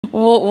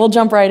We'll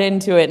jump right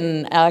into it,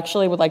 and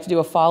actually would like to do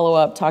a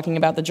follow-up talking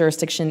about the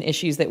jurisdiction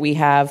issues that we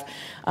have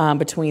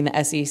between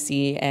the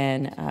SEC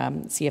and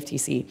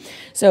CFTC.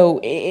 So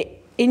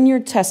in your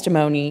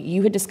testimony,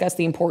 you had discussed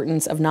the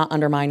importance of not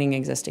undermining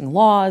existing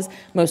laws,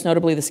 most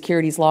notably the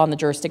securities law and the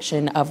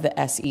jurisdiction of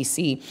the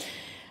SEC.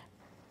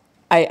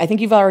 I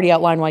think you've already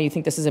outlined why you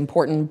think this is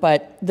important,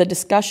 but the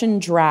discussion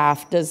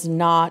draft does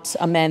not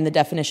amend the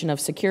definition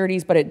of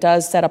securities, but it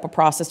does set up a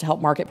process to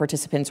help market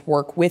participants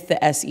work with the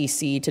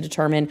SEC to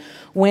determine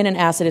when an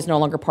asset is no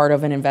longer part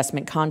of an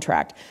investment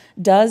contract.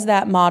 Does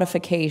that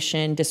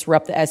modification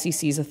disrupt the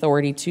SEC's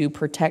authority to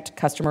protect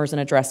customers and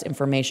address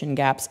information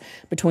gaps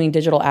between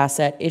digital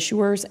asset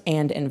issuers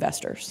and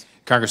investors?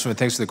 Congresswoman,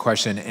 thanks for the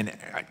question. And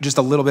just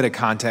a little bit of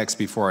context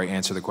before I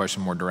answer the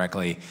question more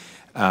directly.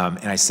 And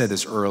I said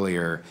this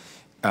earlier.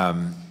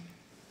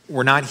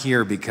 We're not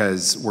here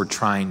because we're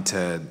trying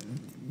to,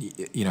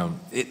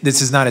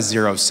 this is not a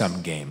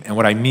zero-sum game. And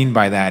what I mean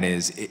by that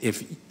is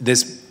if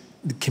this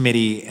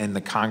committee and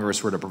the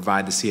Congress were to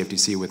provide the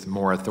CFTC with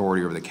more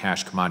authority over the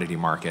cash commodity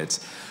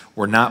markets,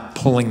 we're not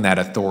pulling that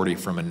authority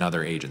from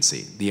another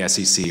agency, the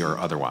SEC or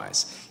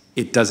otherwise.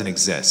 It doesn't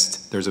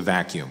exist. There's a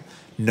vacuum.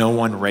 No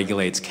one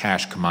regulates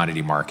cash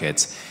commodity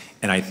markets.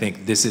 And I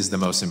think this is the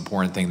most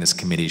important thing this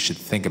committee should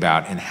think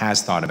about and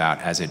has thought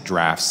about as it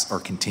drafts or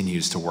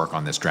continues to work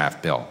on this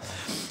draft bill.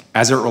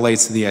 As it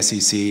relates to the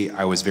SEC,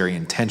 I was very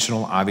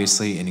intentional,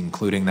 obviously, in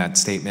including that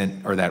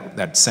statement or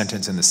that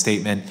sentence in the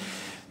statement.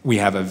 We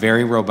have a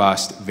very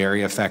robust,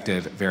 very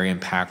effective, very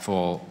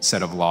impactful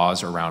set of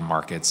laws around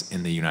markets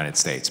in the United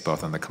States,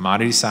 both on the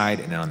commodity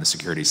side and on the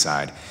security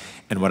side.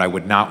 And what I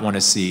would not want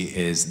to see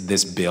is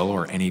this bill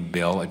or any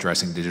bill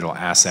addressing digital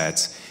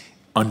assets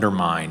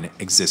undermine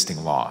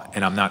existing law.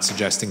 And I'm not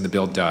suggesting the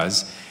bill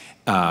does.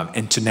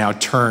 And to now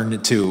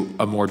turn to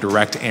a more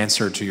direct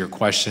answer to your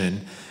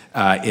question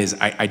is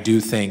I do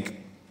think,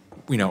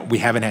 we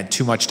haven't had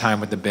too much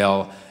time with the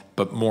bill,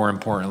 but more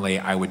importantly,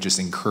 I would just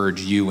encourage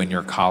you and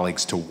your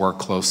colleagues to work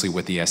closely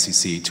with the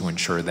SEC to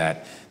ensure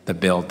that the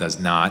bill does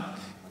not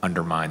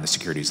undermine the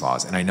securities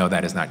laws. And I know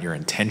that is not your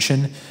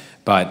intention,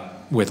 but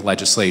with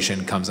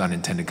legislation comes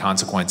unintended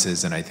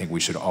consequences, and I think we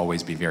should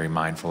always be very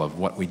mindful of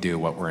what we do,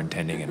 what we're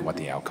intending, and what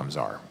the outcomes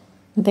are.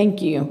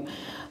 Thank you.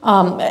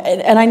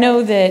 And I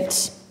know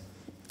that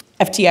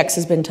FTX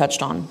has been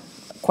touched on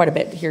quite a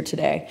bit here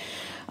today,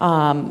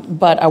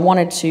 but I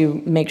wanted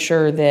to make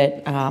sure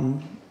that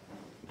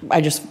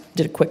I just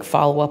did a quick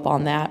follow-up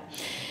on that.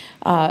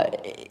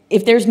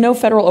 If there's no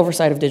federal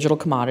oversight of digital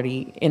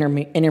commodity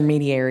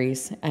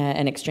intermediaries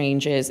and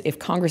exchanges, if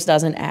Congress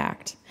doesn't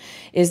act,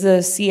 is the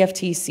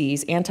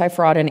CFTC's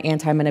anti-fraud and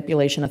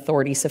anti-manipulation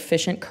authority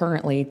sufficient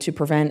currently to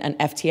prevent an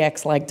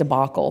FTX-like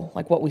debacle,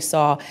 like what we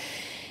saw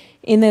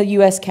in the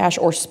U.S. cash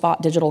or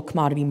spot digital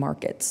commodity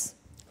markets?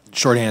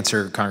 Short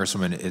answer,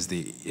 Congresswoman,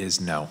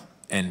 is no.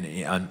 And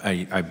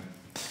I've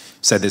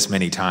said this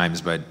many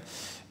times, but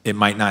it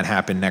might not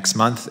happen next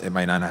month, it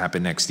might not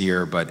happen next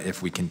year, but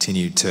if we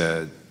continue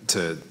to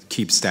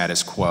keep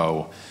status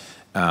quo,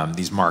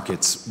 these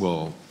markets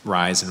will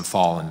rise and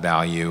fall in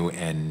value,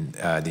 and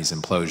these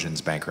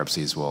implosions,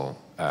 bankruptcies will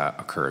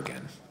occur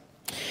again.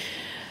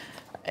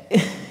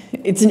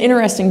 It's an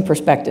interesting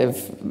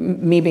perspective,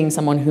 me being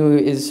someone who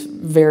is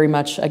very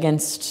much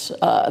against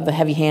the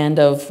heavy hand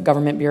of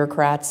government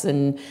bureaucrats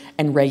and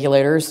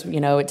regulators.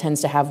 It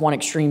tends to have one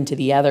extreme to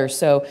the other.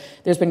 So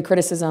there's been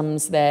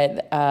criticisms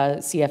that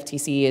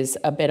CFTC is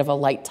a bit of a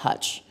light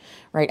touch,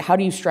 right? How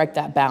do you strike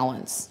that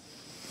balance?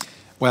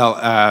 Well,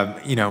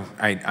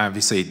 I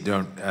obviously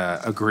don't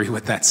agree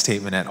with that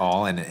statement at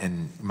all,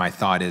 and my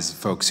thought is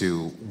folks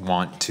who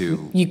want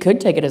to... You could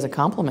take it as a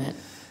compliment.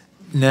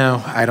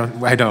 No, I don't.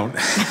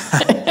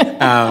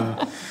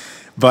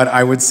 But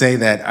I would say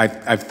that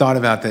I've thought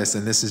about this,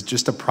 and this is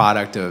just a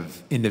product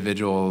of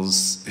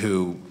individuals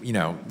who,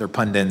 they're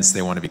pundits,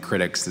 they want to be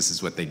critics, this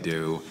is what they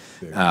do,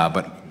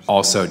 but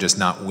also just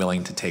not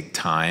willing to take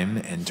time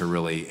and to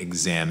really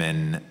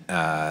examine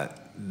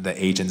the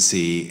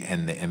agency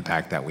and the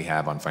impact that we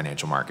have on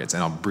financial markets.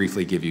 And I'll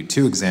briefly give you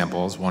two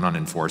examples, one on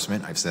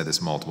enforcement. I've said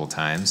this multiple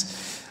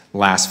times.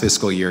 Last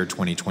fiscal year,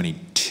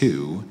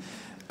 2022,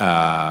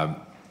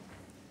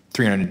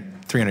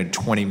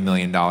 $320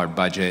 million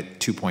budget,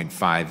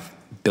 $2.5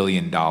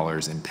 billion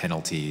in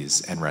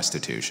penalties and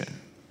restitution,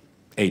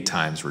 8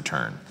 times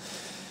return,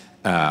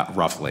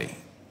 roughly.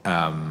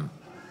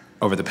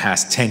 Over the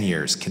past 10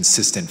 years,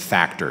 consistent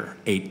factor,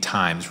 8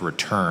 times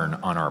return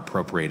on our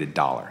appropriated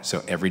dollar.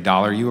 So every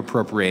dollar you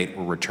appropriate,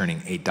 we're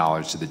returning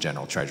 $8 to the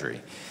general treasury.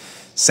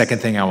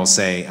 Second thing I will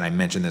say, and I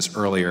mentioned this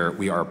earlier,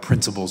 we are a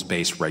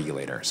principles-based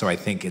regulator. So I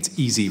think it's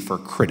easy for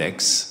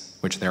critics,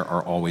 which there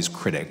are always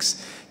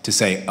critics, to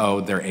say,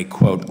 oh, they're a,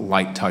 quote,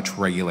 light touch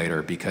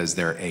regulator because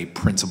they're a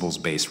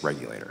principles-based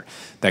regulator.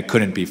 That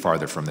couldn't be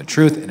farther from the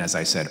truth. And as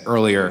I said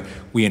earlier,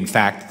 we in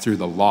fact, through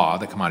the law,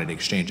 the Commodity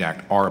Exchange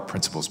Act, are a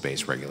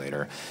principles-based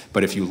regulator.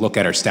 But if you look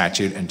at our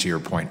statute, and to your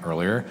point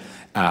earlier,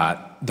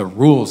 the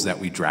rules that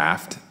we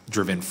draft,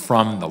 driven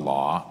from the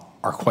law,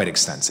 are quite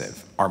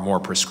extensive, are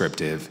more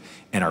prescriptive,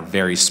 and are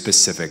very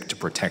specific to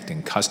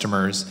protecting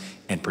customers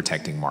and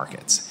protecting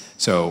markets.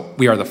 So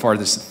we are the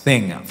farthest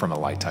thing from a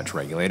light touch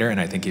regulator, and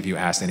I think if you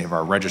asked any of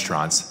our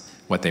registrants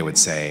what they would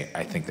say,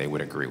 I think they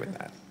would agree with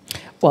that.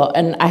 Well,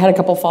 and I had a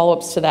couple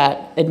follow-ups to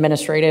that,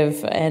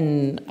 administrative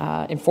and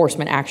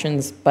enforcement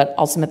actions, but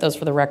I'll submit those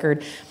for the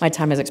record. My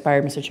time has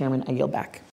expired, Mr. Chairman. I yield back.